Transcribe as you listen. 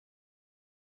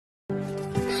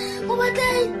Oh my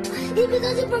god! Even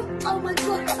though oh my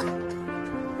god!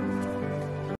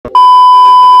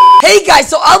 Hey guys,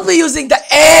 so I'll be using the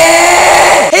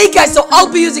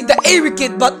AERY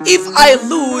KIT, but if I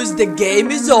lose, the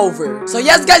game is over. So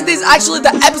yes guys, this is actually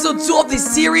the episode 2 of this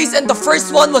series, and the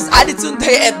first one was added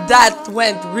today, and that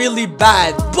went really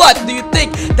bad. But do you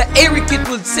think the AERY KIT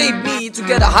will save me to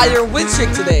get a higher win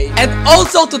streak today? And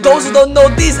also, to those who don't know,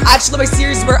 this is actually my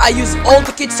series where I use all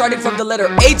the kits starting from the letter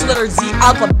A to letter Z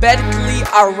alphabetically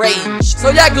arranged.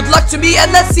 So yeah, good luck to me,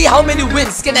 and let's see how many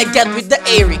wins can I get with the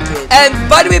AERY KIT. And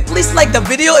by the way, please like the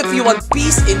video if you want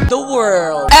peace in the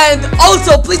world. And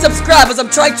also, please subscribe as I'm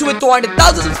trying to hit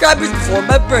 200,000 subscribers before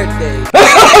my birthday.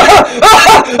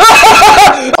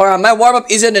 Alright, my warm-up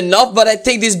isn't enough, but I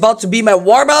think this is about to be my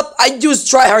warm-up. I use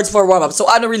tryhards for warm-up, so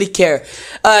I don't really care.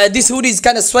 This hoodie is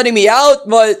kind of sweating me out,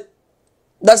 but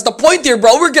that's the point here,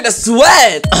 bro. We're gonna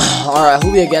sweat. Alright,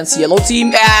 who we against? Yellow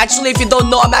team. Actually, if you don't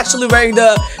know, I'm actually wearing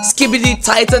the Skibidi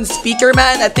Titan speaker,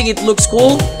 man. I think it looks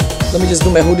cool. Let me just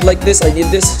do my hoodie like this. I need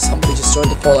this. Somebody just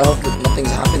joined the call. I hope that nothing's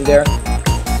happened there.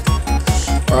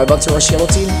 Alright, about to rush yellow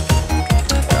team.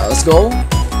 Alright, let's go.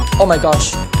 Oh my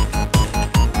gosh.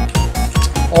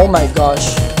 Oh my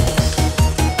gosh.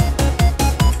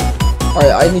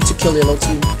 Alright, I need to kill yellow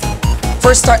team.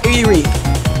 First start AERY.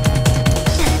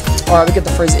 Alright, we get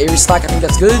the first AERY stack. I think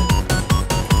that's good.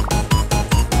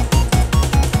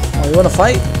 Oh, you wanna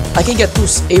fight? I can get 2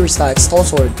 AERY stacks. Stone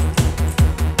sword.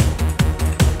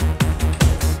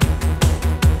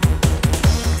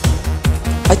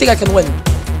 I think I can win.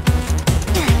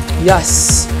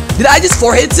 Yes. Did I just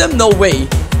 4-hit him? No way.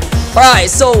 Alright,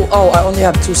 so... Oh, I only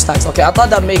have 2 stacks. Okay, I thought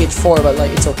that made it 4, but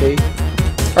like, it's okay.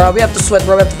 Alright, we have to sweat,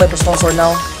 bro. We have to play for stone sword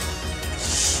now.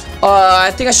 I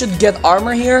think I should get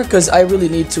armor here, because I really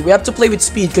need to. We have to play with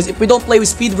speed, because if we don't play with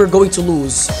speed, we're going to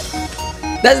lose.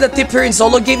 That's the tip here in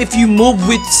solo game. If you move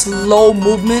with slow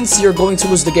movements, you're going to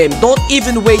lose the game. Don't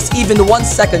even waste even 1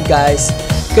 second, guys.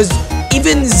 Because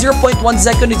even 0.1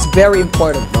 second is very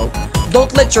important, bro.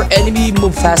 Don't let your enemy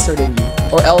move faster than you,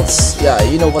 or else, yeah,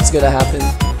 you know what's gonna happen.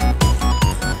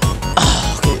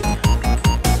 Okay.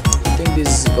 I think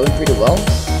this is going pretty well.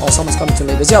 Oh, someone's coming to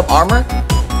me. Does he have armor?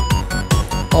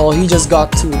 Oh, he just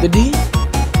got 2. Did he?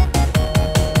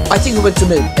 I think he went to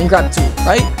mid and grabbed 2,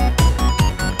 right?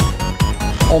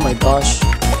 Oh my gosh.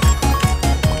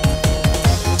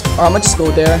 Alright, I'm gonna just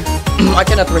go there. I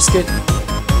cannot risk it.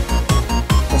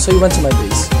 So he went to my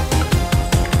base.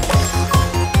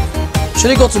 Should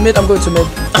I go to mid? I'm going to mid.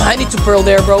 I need to pearl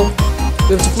there, bro.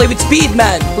 We have to play with speed,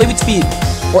 man. Play with speed,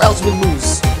 or else we'll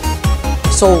lose.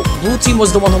 So blue team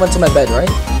was the one who went to my bed, right?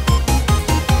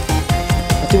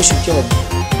 I think we should kill him.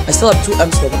 I still have 2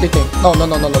 M's though. What do you think? No.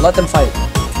 Let them fight.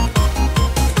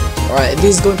 Alright,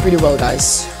 this is going pretty well,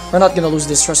 guys. We're not gonna lose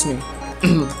this, trust me.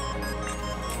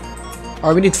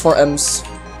 Alright, we need 4 M's.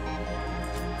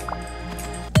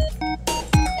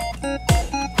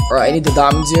 Alright, I need the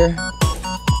diamonds here.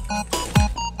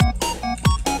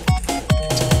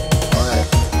 Alright,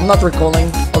 I'm not recalling.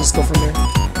 I'll just go from here.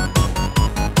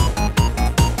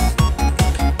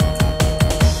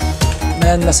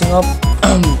 Man, messing up.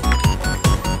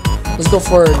 Let's go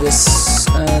for this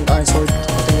and iron sword. I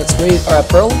think that's great. Alright,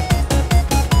 pearl.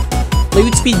 Play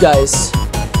with speed, guys.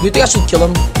 Do you think I should kill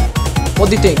him? What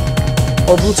do you think?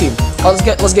 Or blue team? Oh, let's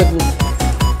get blue.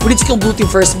 We need to kill blue team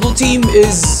first. Blue team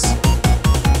is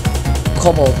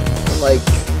combo, like,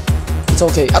 it's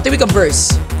okay. I think we can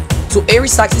burst. 2 AERY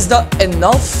stacks, is that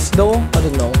enough though? I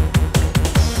don't know.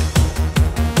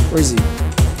 Where is he?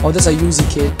 Oh, that's a UZ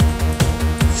kid.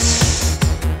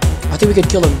 I think we can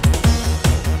kill him.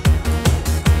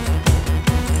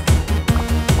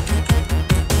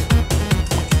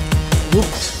 Whoop,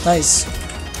 nice.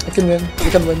 I can win. We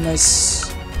can win.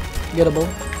 Nice. Gettable.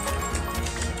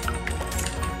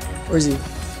 Where is he?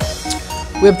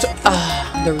 We have to.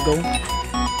 There we go.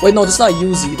 Wait, no, that's not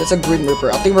Uzi. That's a Grim Reaper.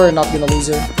 I think we're not gonna lose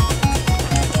her.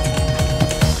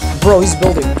 Bro, he's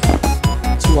building.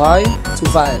 Too high, too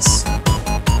fast. I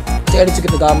think I need to get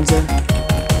the diamonds here.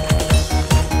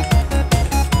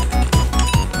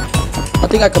 I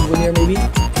think I can win here, maybe.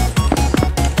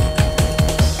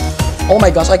 Oh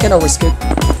my gosh, I cannot risk it.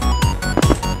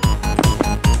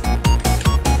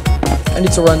 I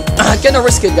need to run. I cannot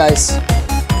risk it, guys.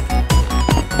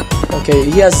 Okay,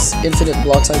 he has infinite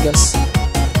blocks, I guess.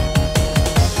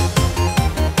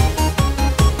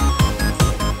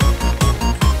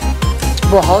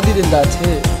 Bro, how didn't that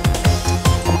hit?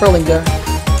 I'm pearling there.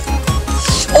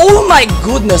 Oh my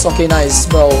goodness! Okay, nice,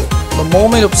 bro. The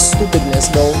moment of stupidness,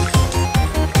 though.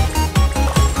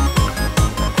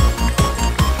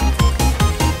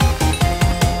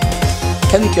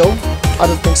 Can we kill? I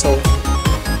don't think so.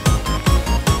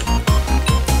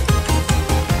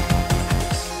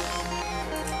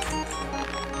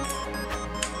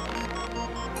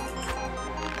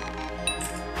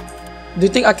 Do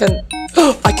you think I can?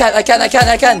 I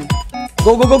can.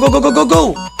 Go.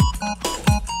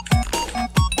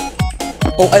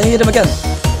 Oh, I hit him again.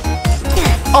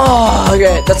 Oh,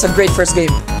 okay. That's a great first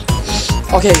game.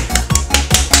 Okay.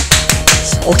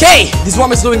 This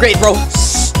one is doing great, bro. I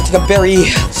think I'm very...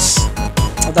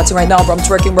 Oh, that's it right now, bro. I'm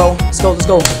twerking, bro. Let's go.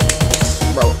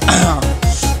 Bro.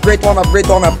 Great warm-up.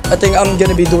 I think I'm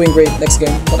gonna be doing great next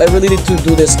game. But I really need to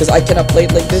do this because I cannot play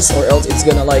it like this or else it's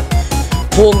gonna like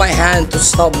pull my hand to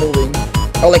stop moving.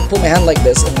 Or like pull my hand like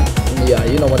this and yeah,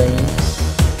 you know what I mean.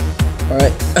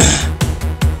 Alright.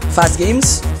 Fast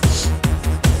games.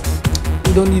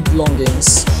 We don't need long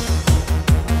games.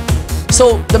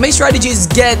 So the main strategy is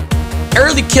get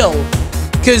early kill,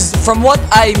 because from what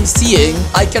I'm seeing,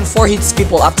 I can 4-hit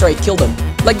people after I kill them.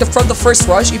 Like from the first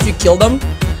rush, if you kill them,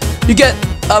 you get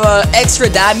extra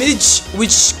damage,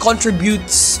 which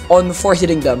contributes on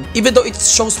 4-hitting them. Even though it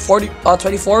shows 24.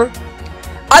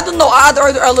 I don't know. I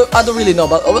don't really know,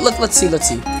 but let's see.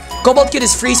 Cobalt Kit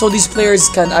is free, so these players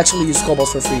can actually use Cobalt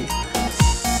for free.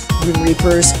 Grim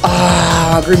Reapers.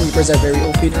 Grim Reapers are very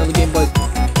OP in early game, but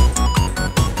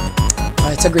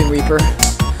it's a Grim Reaper.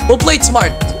 We'll play it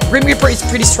smart. Grim Reaper is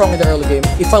pretty strong in the early game.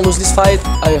 If I lose this fight,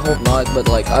 I hope not, but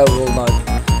like I will not.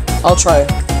 I'll try.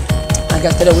 I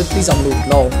got that with please unloot.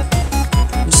 No.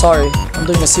 I'm sorry. I'm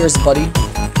doing a serious buddy.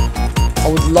 I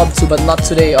would love to, but not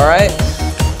today, alright?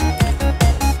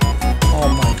 Oh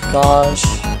my gosh.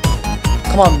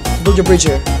 Come on, build your bridge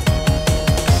here.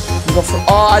 Go for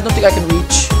I don't think I can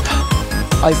reach.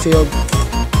 I failed.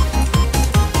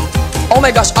 Oh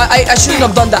my gosh, I shouldn't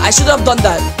have done that. I should have done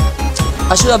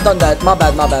that. My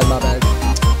bad.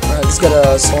 Alright, let's get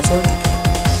a stone sword.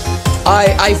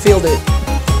 I failed it.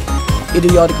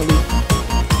 Idiotically.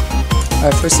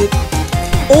 Alright, first hit.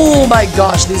 Oh my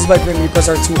gosh, these my Grim Reapers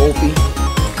are too OP.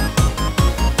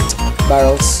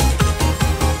 Barrels.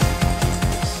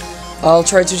 I'll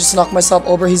try to just knock myself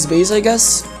over his base, I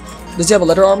guess. Does he have a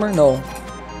leather armor? No.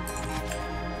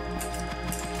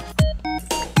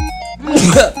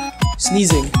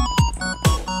 Sneezing.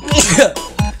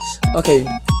 Okay.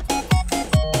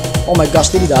 Oh my gosh,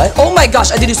 did he die? Oh my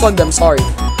gosh, I didn't saw him there, I'm sorry.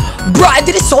 Bro, I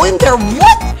didn't saw him there,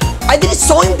 what? I didn't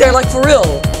saw him there, like for real.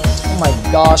 Oh my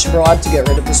gosh, bro, I have to get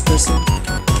rid of this person.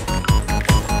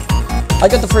 I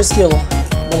got the first kill,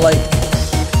 but like,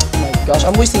 oh my gosh,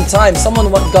 I'm wasting time. Someone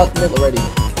got mid already.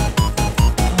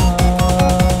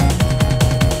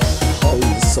 Oh,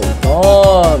 he's so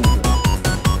dumb.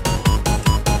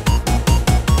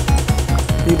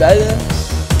 Be better.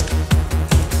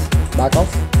 Back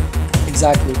off.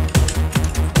 Exactly.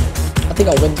 I think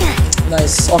I'll win.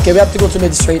 Nice. Okay, we have to go to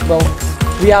mid straight, bro.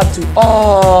 We have to.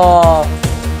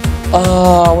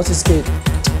 What's his kid?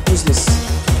 Who's this?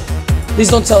 Please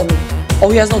don't tell me. Oh,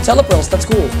 he has no telepearls. That's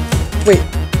cool. Wait.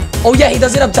 Oh yeah, he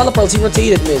doesn't have telepearls. He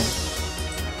rotated mid.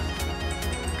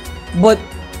 But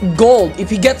gold. If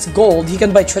he gets gold, he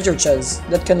can buy treasure chests.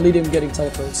 That can lead him getting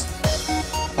telepearls.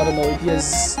 I don't know if he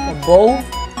has a bow.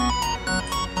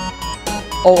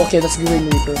 Oh, okay, that's Grim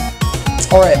Reaper.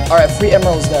 Alright, free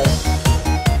emeralds then.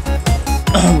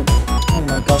 Oh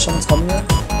my gosh, someone's coming here.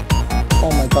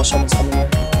 Oh my gosh, someone's coming here.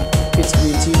 It's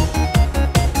green team.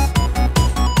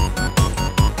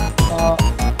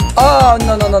 Oh,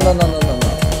 no.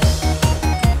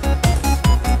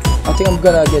 I think I'm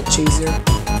gonna get chased here.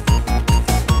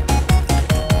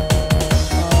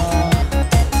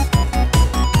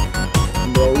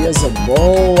 Bro, he has a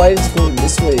bow. Why is it going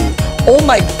this way? Oh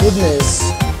my goodness.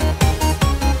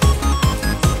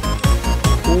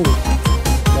 Ooh.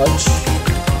 Nudge.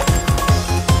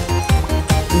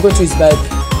 I'm going to his bed.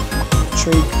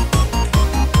 Trade.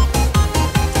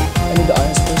 I need the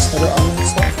irons first. Other armor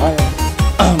stuff.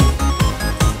 Iron.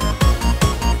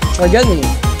 Try get me.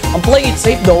 I'm playing it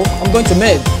safe though. I'm going to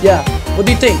mid. Yeah. What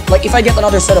do you think? Like if I get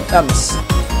another set of M's,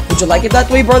 would you like it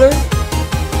that way, brother?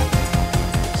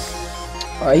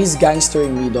 Alright, he's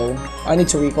gangstering me though. I need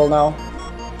to recall now.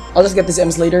 I'll just get these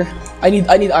M's later. I need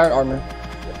iron armor.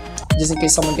 Just in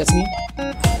case someone gets me.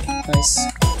 Nice.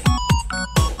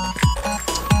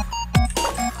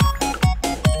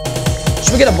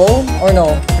 Should we get a bow? Or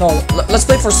no? No. Let's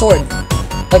play for sword.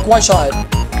 Like one shot.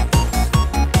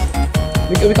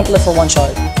 We can play for one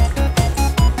shot.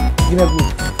 Give me a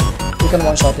boot. We can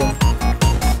one shot him.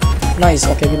 Nice.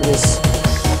 Okay, give me this.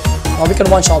 Oh, we can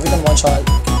one shot.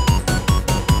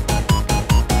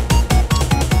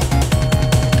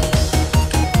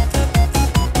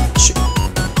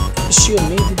 Shield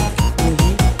maybe.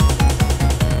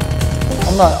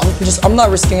 I'm not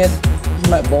risking it. He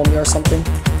might bomb me or something.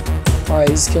 Alright,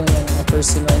 he's killing a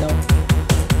person right now.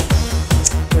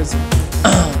 Where is he?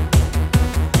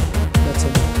 That's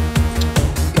him.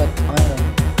 He got iron.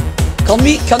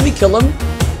 Can we kill him?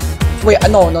 Wait,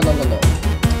 no.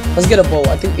 Let's get a bow.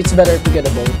 I think it's better if we get a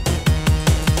bow.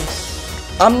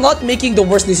 I'm not making the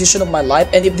worst decision of my life,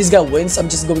 and if this guy wins, I'm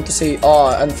just going to say, oh,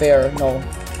 unfair. No.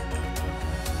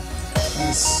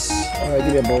 Nice. Alright,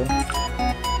 give me a bow.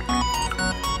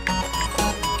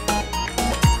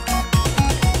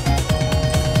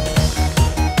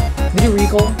 Did you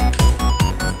recall?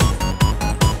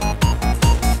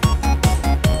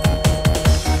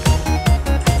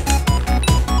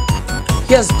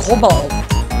 He has cobalt.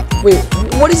 Wait,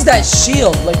 what is that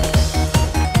shield? Like,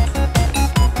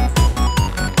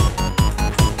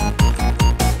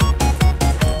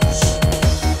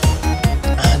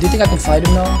 do you think I can fight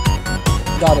him now?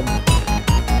 Got him.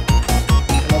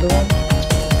 Another one?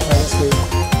 Alright, let's go.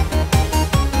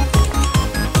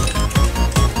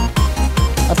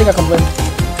 I think I can win.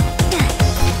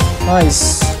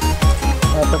 Nice.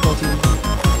 Alright, purple team.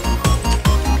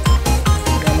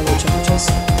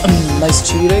 Nice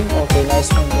cheating. Okay, nice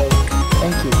one, bro.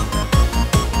 Thank you.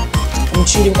 I'm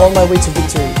cheating all my way to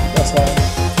victory. That's why.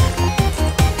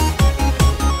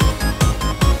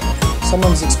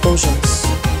 Someone's explosions.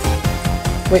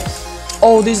 Wait.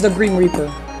 Oh, this is the Green Reaper.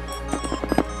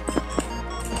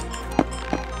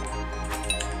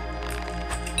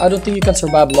 I don't think you can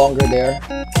survive longer there.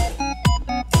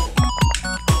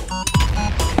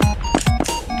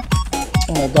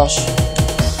 Oh my gosh.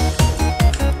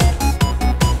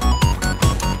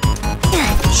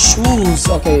 Shoes.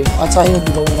 Okay, I thought he would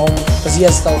be going home because he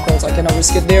has stealth codes. I cannot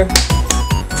risk it there.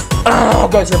 Oh,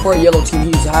 guys, report yellow team.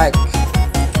 He's hacked.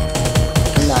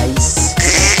 Nice.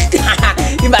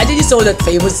 Imagine you saw that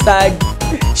famous tag.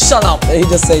 Shut up. He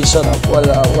just say shut up. What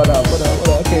up? What up? What up? What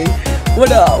up? Okay.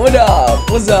 What up? What up?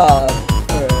 What's up?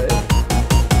 Alright.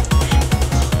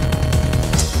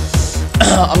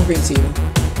 I'm green team.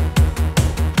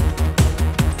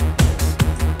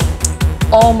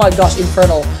 Oh my gosh,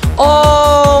 Infernal.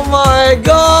 Oh my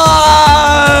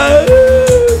god!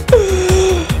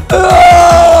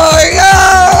 Oh my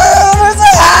god! It's a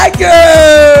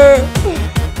hacker!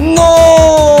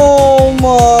 No!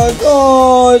 My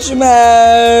gosh,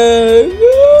 man!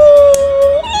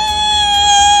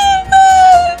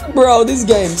 Bro, this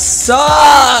game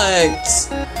sucks!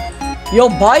 Yo,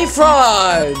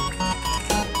 Bifrog!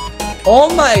 Oh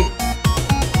my...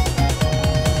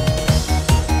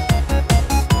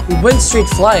 We went straight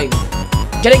flying.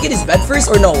 Can I get his bed first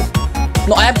or no?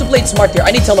 No, I have to play it smart here.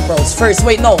 I need teleports first.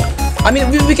 Wait, no. I mean,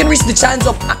 we can risk the chance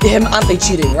of him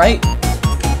anti-cheating, right?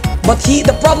 But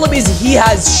the problem is he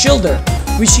has Shielder,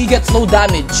 which he gets low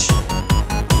damage.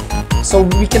 So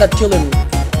we cannot kill him.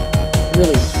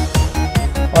 Really.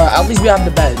 Alright, at least we have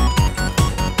the bed.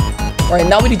 Alright,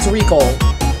 now we need to recall.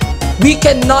 We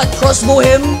cannot crossbow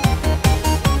him.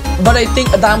 But I think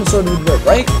a diamond sword would work,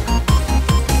 right?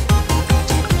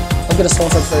 I'll get a stone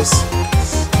sword first.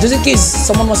 Just in case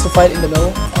someone wants to fight in the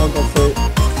middle, I'll go for it.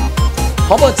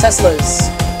 How about Teslas?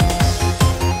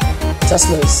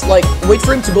 Teslas. Like, wait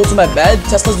for him to go to my bed.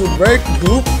 Teslas would work.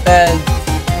 Gloop and...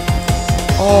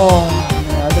 Oh,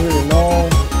 man, I don't really know.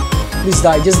 Please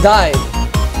die. Just die.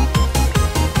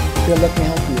 Here, let me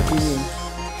help you. What do you mean?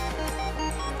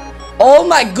 Oh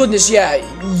my goodness, yeah.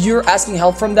 You're asking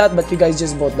help from that, but you guys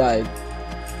just both died.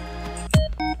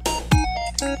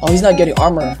 Oh, he's not getting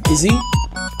armor, is he?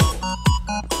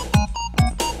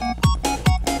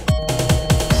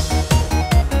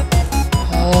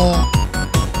 Oh,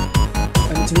 I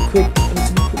need to be quick.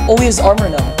 Oh, he has armor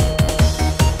now.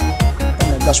 Oh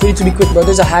my gosh, we need to be quick, bro.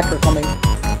 There's a hacker coming.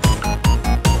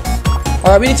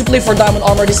 Alright, we need to play for diamond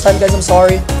armor this time, guys. I'm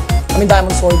sorry. I mean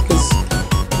diamond sword, because...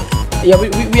 Yeah,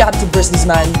 we have to burst this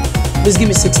man. Please give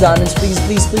me 6 diamonds. Please,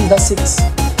 please, please. That's 6.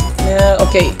 Yeah,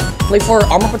 okay. Play for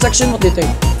armor protection. What do you think?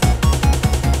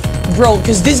 Bro,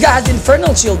 because this guy has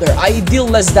infernal shielder. I deal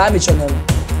less damage on him.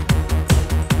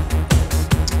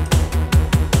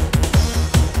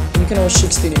 We can rush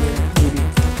 16 in here, maybe.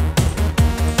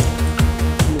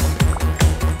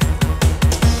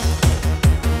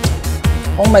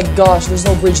 Oh my gosh, there's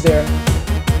no bridge there.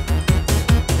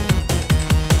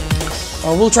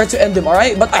 We'll try to end him,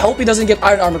 alright? But I hope he doesn't get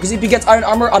iron armor, because if he gets iron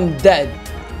armor, I'm dead.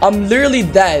 I'm literally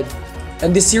dead.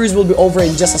 And this series will be over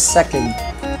in just a second.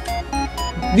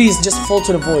 Please, just fall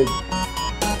to the void.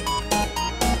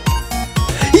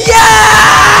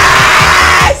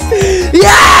 Yes!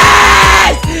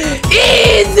 Yes!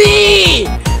 Easy!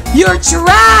 You're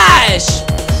trash!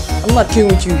 I'm not kidding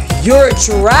with you. You're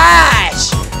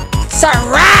trash!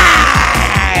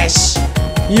 Trash!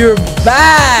 You're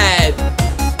bad!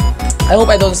 I hope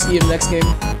I don't see him next game.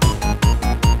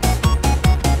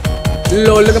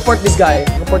 Lol, look, report this guy.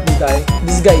 Report this guy.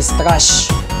 This guy is trash.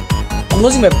 I'm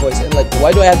losing my voice, and like,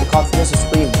 why do I have the confidence to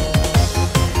scream?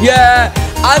 Yeah,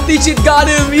 anti-cheat got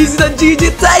him. He's the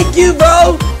GG. Thank you,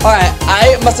 bro. Alright,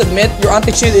 I must admit, your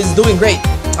anti-cheat is doing great.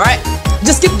 Alright,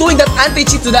 just keep doing that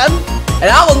anti-cheat to them, and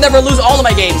I will never lose all of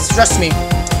my games. Trust me.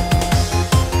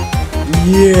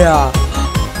 Yeah.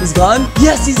 He's gone?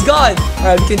 Yes, he's gone.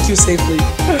 Alright, we can choose safely.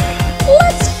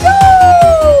 Let's go!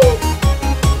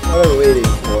 What are we waiting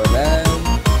for, man?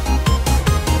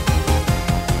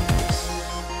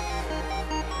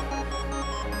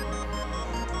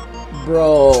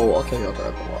 Bro, okay.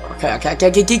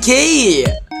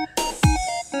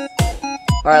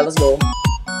 Alright, let's go.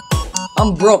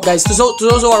 I'm broke, guys. To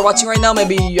those who are watching right now,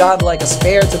 maybe you have like a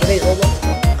spare to donate Robux.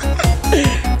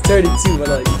 32, but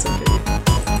like, it's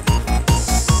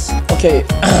okay.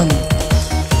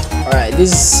 Alright,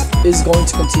 this is going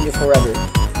to continue forever.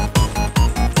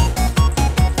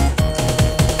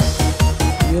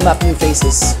 New map, new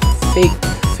faces. Fake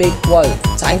what?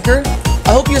 TanqR?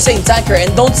 I hope you're saying TanqR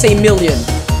and don't say Milyon,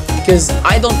 because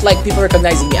I don't like people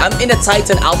recognizing me. I'm in a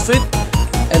Titan outfit,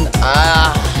 and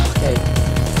okay.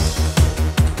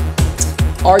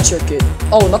 Archer kit.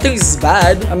 Oh, nothing is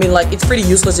bad. I mean, like, it's pretty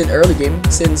useless in early game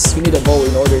since you need a bow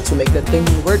in order to make that thing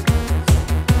work,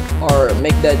 or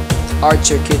make that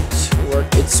archer kit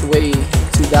work its way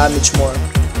to damage more.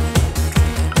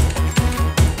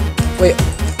 Wait.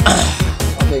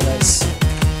 Okay, nice.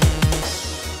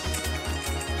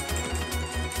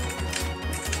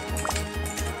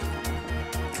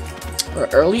 Or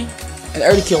early? An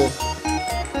early kill.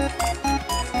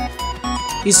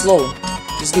 He's slow.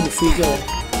 Just give me free kill.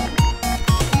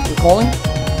 You're calling?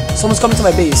 Someone's coming to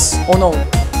my base. Oh no.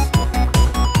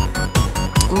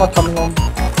 I'm not coming home.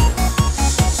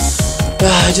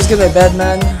 Just get my bed,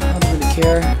 man. I don't really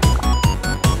care.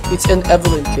 It's an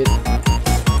Evelyn kid.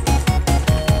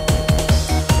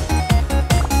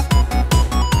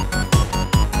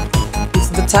 It's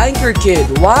the TanqR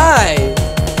kid. Why?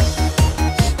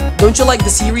 Don't you like the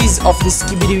series of the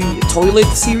Skibidi Toilet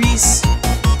series?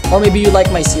 Or maybe you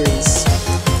like my series,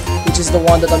 which is the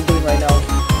one that I'm doing right now.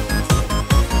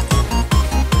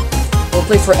 We'll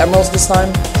play for emeralds this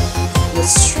time.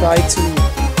 Let's try to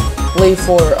play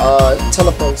for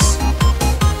telepros.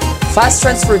 Fast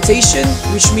transportation,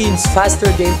 which means faster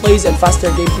gameplays, and faster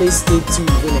gameplays lead to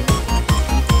winning.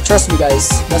 Trust me, guys,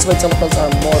 that's why telepros are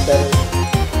more better.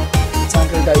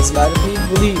 TanqR guy is mad at me.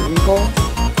 Will he recall?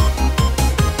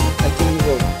 I think he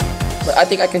will. But I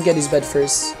think I can get his bed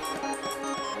first.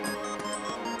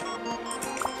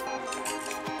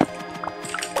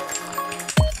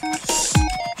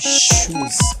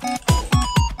 Shoes.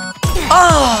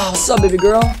 Ah, what's up, baby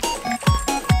girl?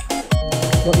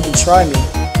 Don't even try me.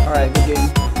 Alright, good game.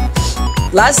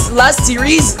 Last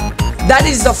series, that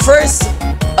is the first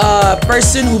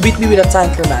person who beat me with a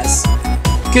TanqR mask.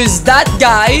 Because that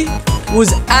guy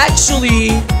was actually,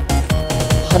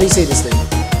 how do you say this thing?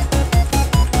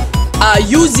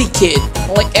 Uzi kid.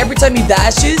 Like, every time he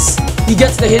dashes, he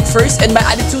gets the hit first. And my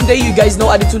Attitude Day, you guys know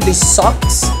Attitude Day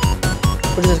sucks.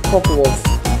 What is it? Coco Wolf.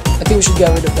 I think we should get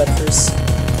rid of that first.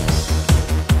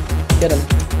 Get him.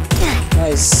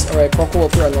 Nice. Alright, Coco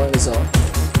Wolf, you're annoying as well.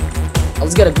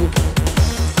 Let's get a group.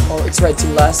 Oh, it's right,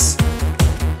 team last.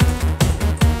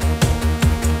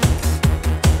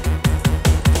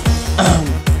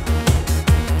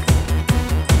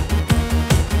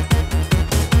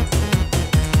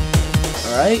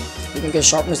 Alright, we can get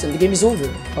sharpness and the game is over,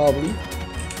 probably.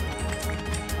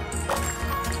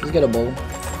 Let's get a bow.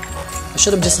 I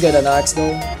should have just got an axe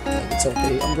though. It's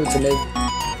okay, I'm going to mid.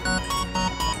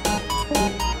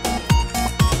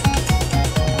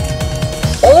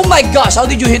 Oh my gosh, how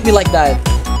did you hit me like that?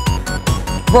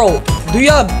 Bro, do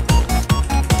you have...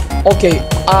 Okay,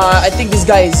 I think this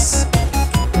guy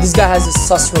has a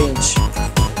sus range.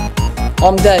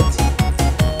 I'm dead.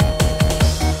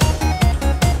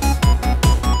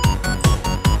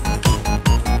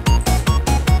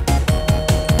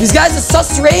 This guy's a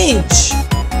sus range.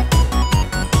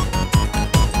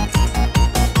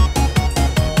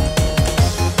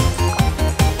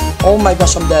 Oh my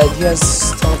gosh, I'm dead. He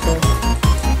has teleport.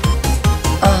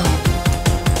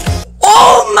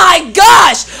 Oh my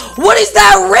gosh! What is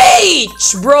that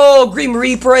rage? Bro, Grim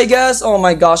Reaper, I guess. Oh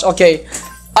my gosh. Okay.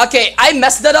 Okay, I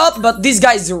messed that up, but this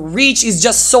guy's reach is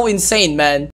just so insane,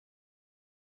 man.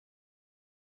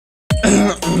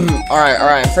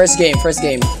 Alright. First game.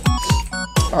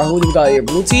 Alright, who do we got here?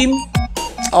 Blue team?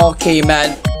 Okay,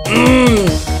 man.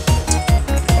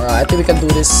 Alright, I think we can do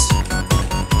this.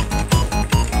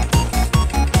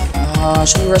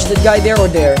 Should we rush that guy there or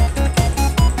there?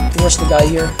 We'll rush the guy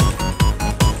here.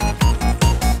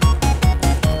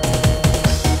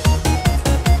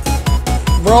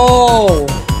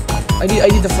 Bro! I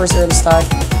need the first early stack.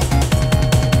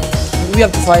 We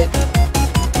have to fight.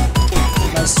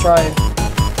 Nice try.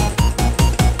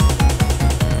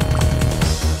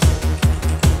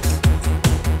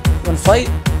 Wanna fight?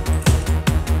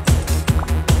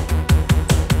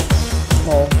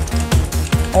 Oh.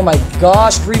 Oh my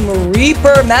gosh, Grim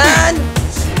Reaper, man!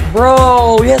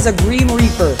 Bro, he has a Grim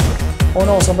Reaper. Oh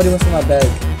no, somebody went for my bag.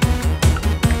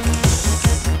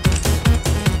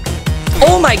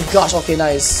 Oh my gosh, okay,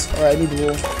 nice. Alright, I need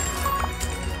wool.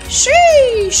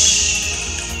 Sheesh!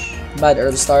 Bad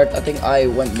early start. I think I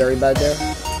went very bad there.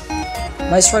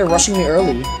 Nice try rushing me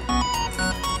early.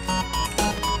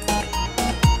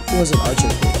 He was an archer.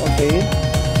 Okay.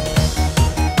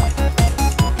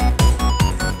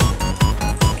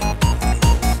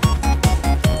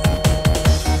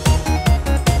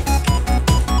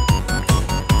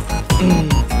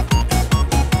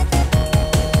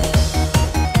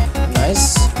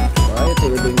 Nice. Alright, they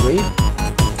were doing great.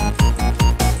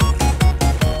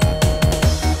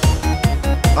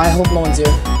 I hope no one's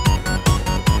here.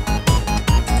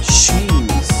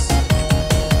 Jeez.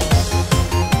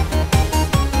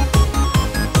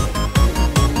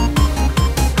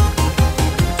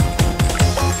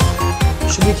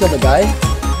 Should we kill the guy?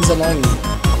 He's annoying me.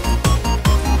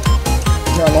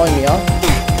 You're annoying me, huh?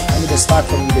 I need a stack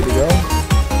from you, baby girl.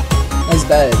 Nice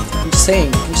bed. I'm just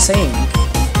saying. I'm just saying.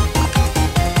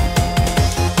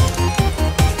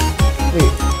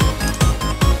 Wait.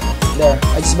 There.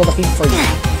 I just built a feed for you.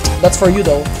 That's for you,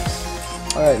 though.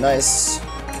 Alright, nice.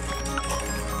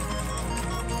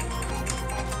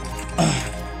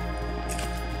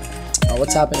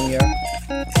 What's happening here?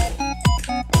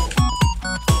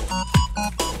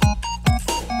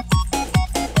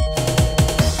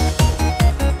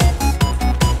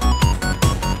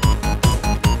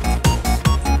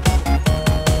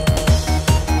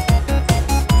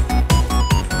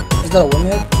 Is that a win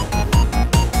hit?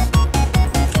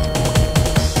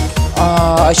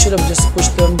 I should have just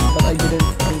pushed them, but I didn't.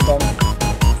 I'm dumb.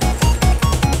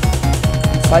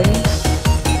 Fight me?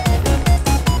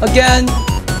 Again!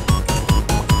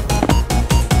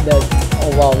 Dead.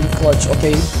 Oh wow, we clutch.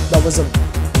 Okay, that was a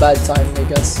bad timing, I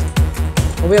guess.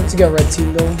 But we have to get red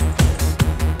team though.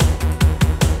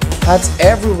 Hats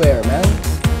everywhere, man.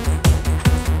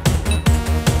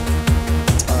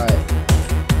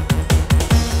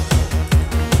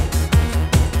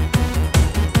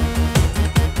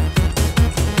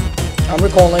 I'm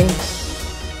recalling.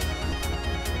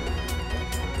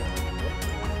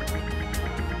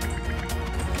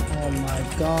 Oh my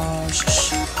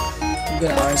gosh. I'm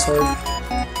gonna iron sword.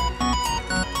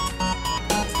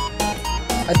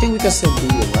 I think we can still do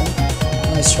it, right?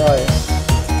 Nice try.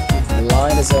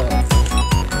 Blind as hell.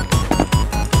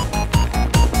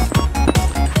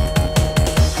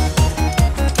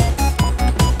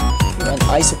 An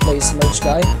ice place merch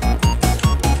guy.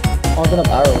 Oh, I'm gonna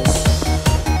have arrows.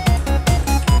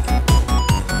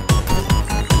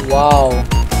 Wow.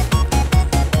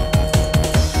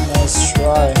 Nice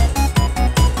try.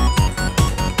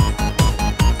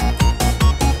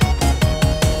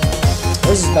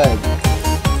 Where's his bag?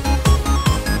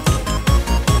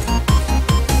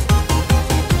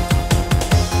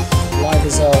 Blind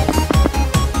as hell.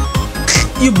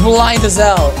 You blind as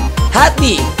hell. Hat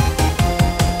me.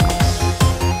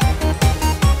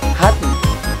 Hat me.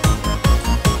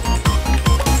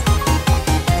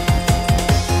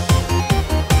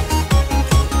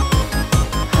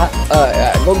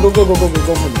 Go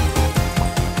for me.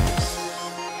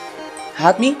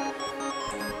 Hat me?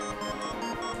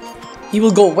 He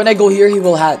will go. When I go here, he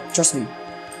will hat. Trust me.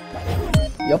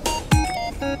 Yup.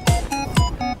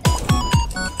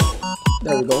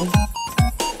 There we go.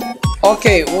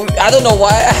 Okay, well, I don't know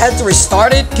why I had to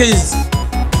restart it, because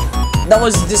that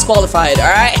was disqualified,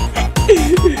 alright?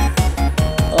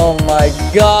 Oh my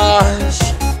gosh.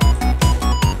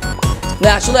 No,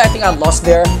 actually, I think I lost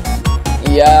there.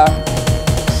 Yeah.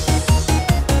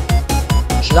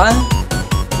 Should I?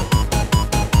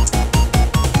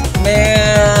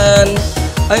 Man,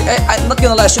 I'm not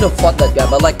gonna lie, I should have fought that guy,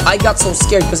 but like I got so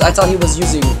scared because I thought he was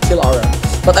using kill aura,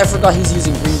 but I forgot he's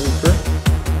using Green Reaper.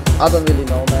 I don't really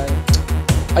know, man.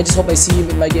 I just hope I see him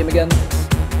in my game again.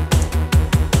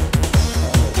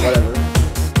 Oh, whatever.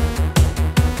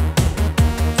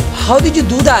 How did you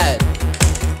do that?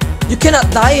 You cannot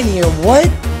die in here. What?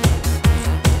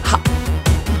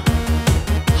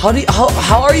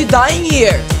 How are you dying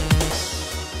here?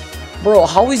 Bro,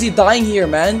 how is he dying here,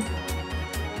 man?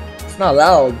 It's not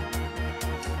allowed.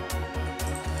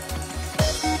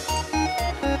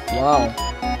 Wow.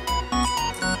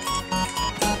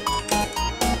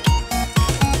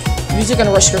 Music can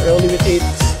rush her early with 8.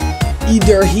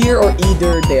 Either here or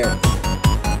either there.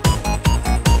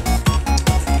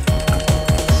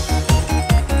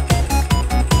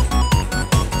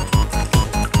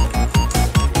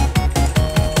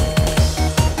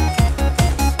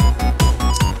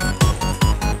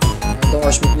 Don't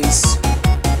rush me, please.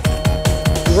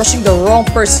 You're rushing the wrong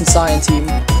person, Cyan team.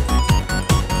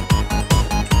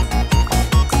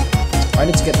 I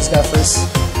need to get this guy first.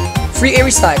 Free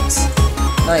AERY stacks.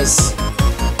 Nice.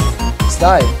 Let's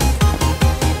die.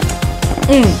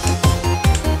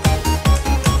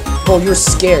 Bro, you're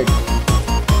scared.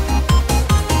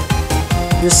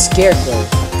 You're scared, bro.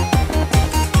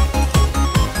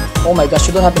 Oh my gosh,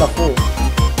 you don't have enough pull.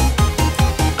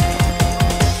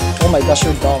 Oh my gosh,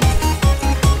 you're dumb.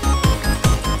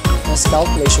 Nice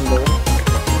calculation, bro.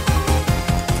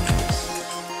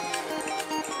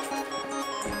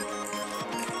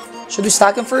 Should we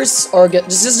stack him first or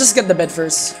just get the bed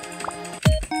first?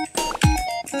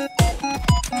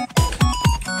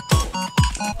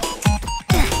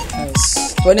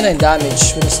 Nice. 29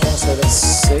 damage with a stone, so that's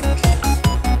sick.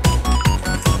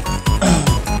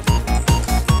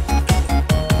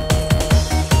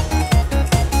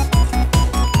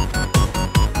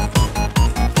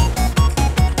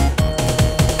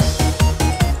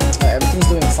 Everything's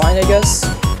doing fine, I guess.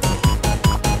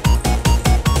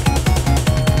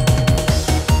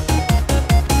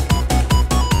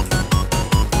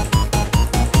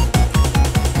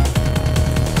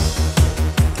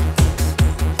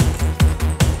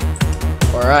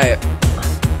 Alright.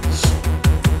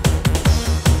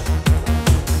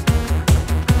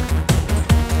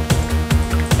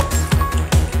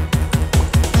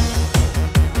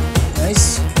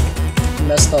 Nice.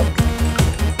 Messed up.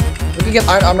 We can get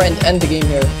iron armor and end the game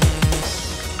here.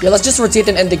 Yeah, let's just rotate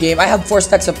and end the game. I have 4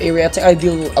 stacks of AERY. I think I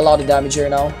deal a lot of damage here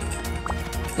now.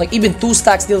 Like even 2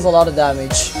 stacks deals a lot of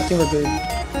damage. I think we're good.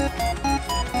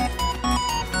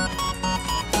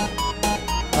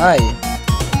 Hi.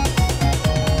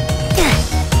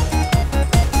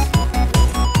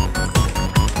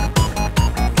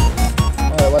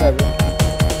 Whatever. I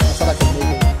thought I could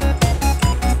make it.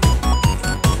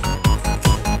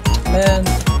 Man.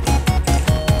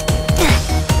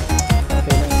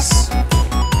 Okay, nice.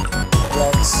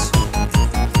 Blocks.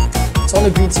 It's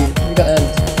only green team. We got end.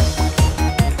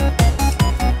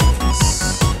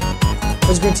 Nice.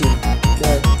 Where's green team?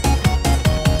 There.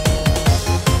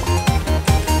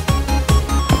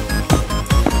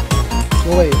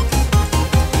 Go away.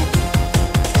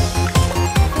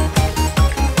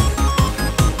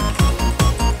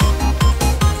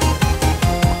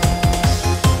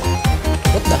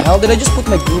 How did I just put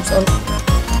my groups on?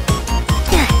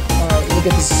 Alright, look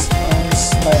at this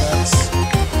Binax.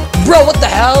 Bro, what the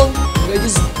hell? Did I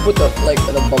just put a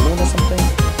balloon or something?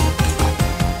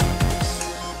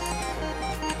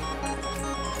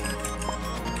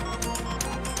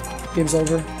 Game's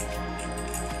over.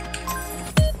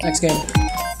 Next game.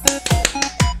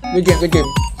 Good game, good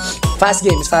game. Fast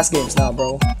games now,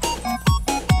 bro.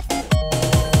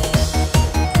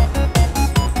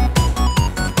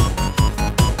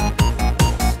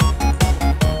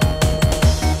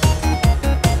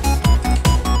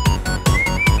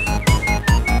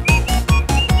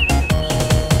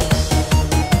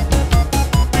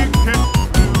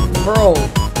 Bro.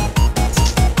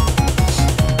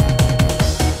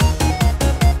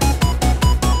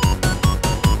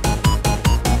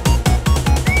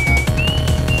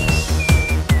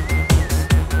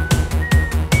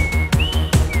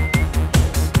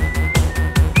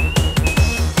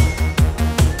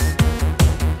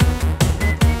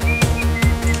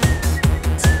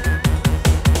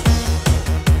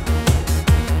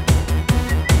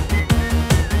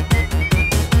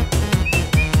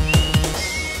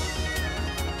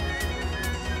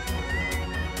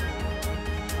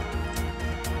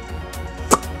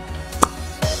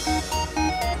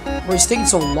 Bro, it's taking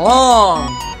so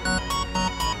long.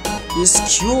 This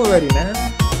queue already, man.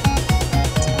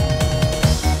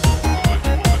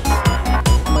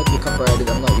 Might be copyrighted.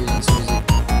 I'm not using this music.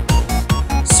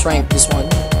 Strength, this one.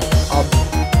 Oh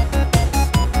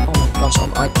my gosh,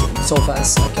 I'm so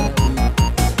fast. I cannot read.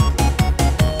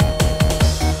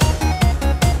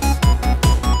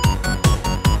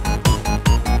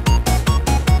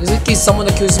 Just in case someone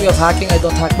accuses me of hacking, I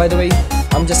don't hack, by the way.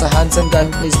 I'm just a handsome guy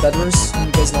who plays Bedwars.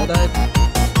 You guys know that?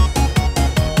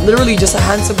 Literally just a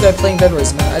handsome guy playing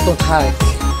Bedwars, man. I don't hack.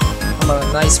 I'm a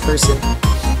nice person.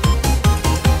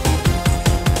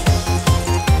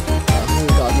 Who we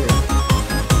got here?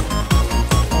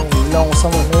 Oh no,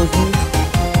 someone knows me.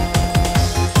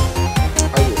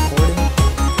 Are you recording?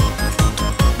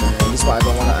 Man, this is why I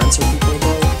don't want to answer people,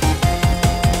 bro.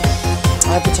 I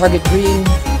have to target green.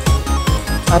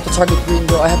 I have to target green,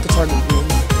 bro. I have to target green.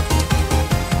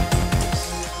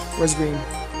 Where's green?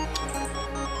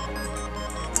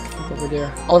 Over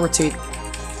there. I'll rotate.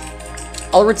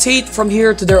 I'll rotate from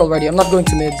here to there already. I'm not going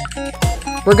to mid.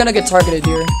 We're gonna get targeted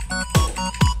here.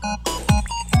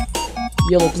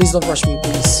 Yellow, please don't rush me,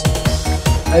 please.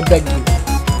 I beg you.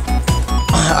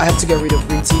 I have to get rid of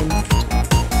green team.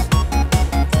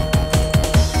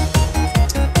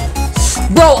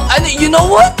 Bro, and you know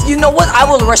what? You know what? I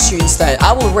will rush you instead.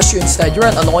 I will rush you instead. You're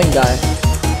an annoying guy.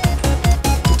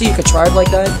 You think you can try it like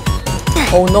that?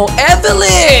 Oh no,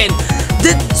 Evelyn!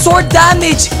 The sword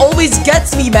damage always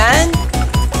gets me, man.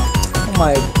 Oh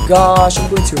my gosh, I'm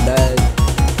going too bad.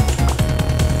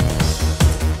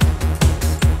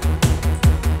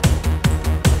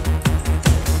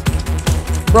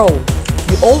 Bro,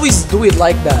 you always do it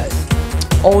like that.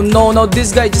 Oh no, no,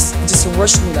 this guy just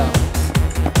rushed me now.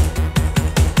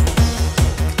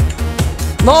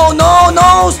 No, no,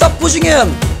 no! Stop pushing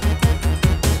him!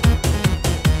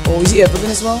 Oh, is he Evelyn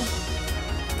as well?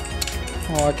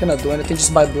 Oh, I cannot do anything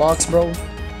just by blocks, bro.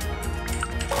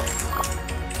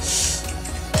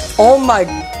 Oh my...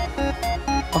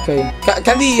 Okay,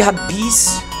 can we have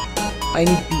peace? I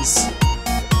need peace.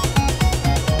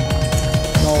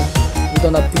 No, we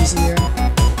don't have peace in here.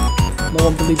 No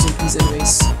one believes in peace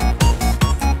anyways.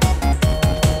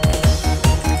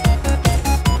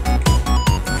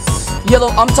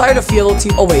 Yellow, I'm tired of yellow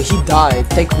team. Oh wait, he died.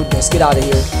 Thank goodness. Get out of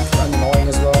here. I'm annoying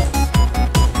as well.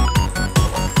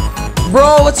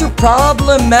 Bro, what's your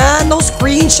problem, man? No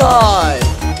screenshot.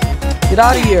 Get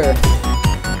out of here.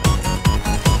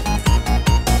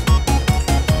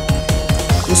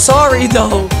 I'm sorry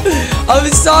though. I'm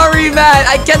sorry, man.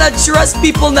 I cannot trust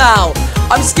people now.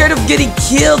 I'm scared of getting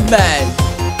killed, man.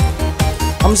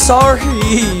 I'm sorry.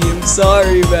 I'm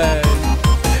sorry, man.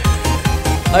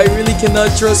 I really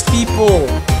cannot trust people.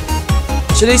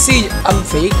 Should I say I'm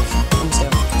fake? I'm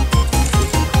saying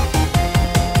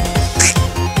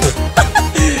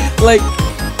like,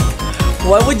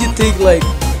 why would you think like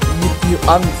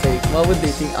I'm fake? Why would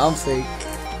they think I'm fake?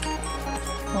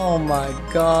 Oh my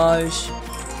gosh.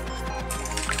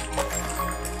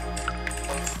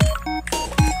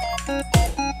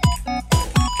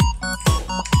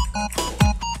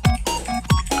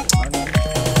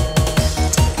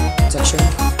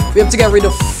 We have to get rid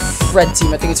of red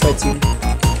team. I think it's red team.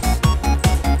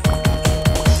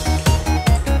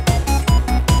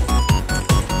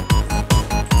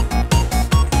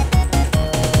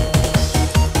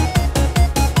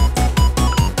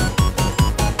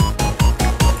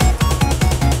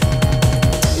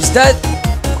 Is that...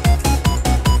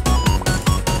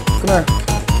 Come here.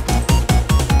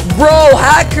 Bro,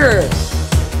 hacker!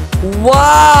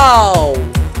 Wow!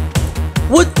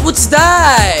 What's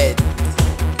that?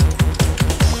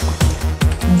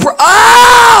 Bro,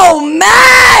 oh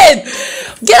man!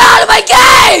 Get out of my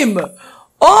game!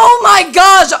 Oh my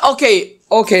gosh!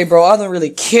 Okay, bro, I don't really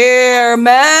care,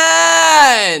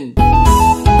 man!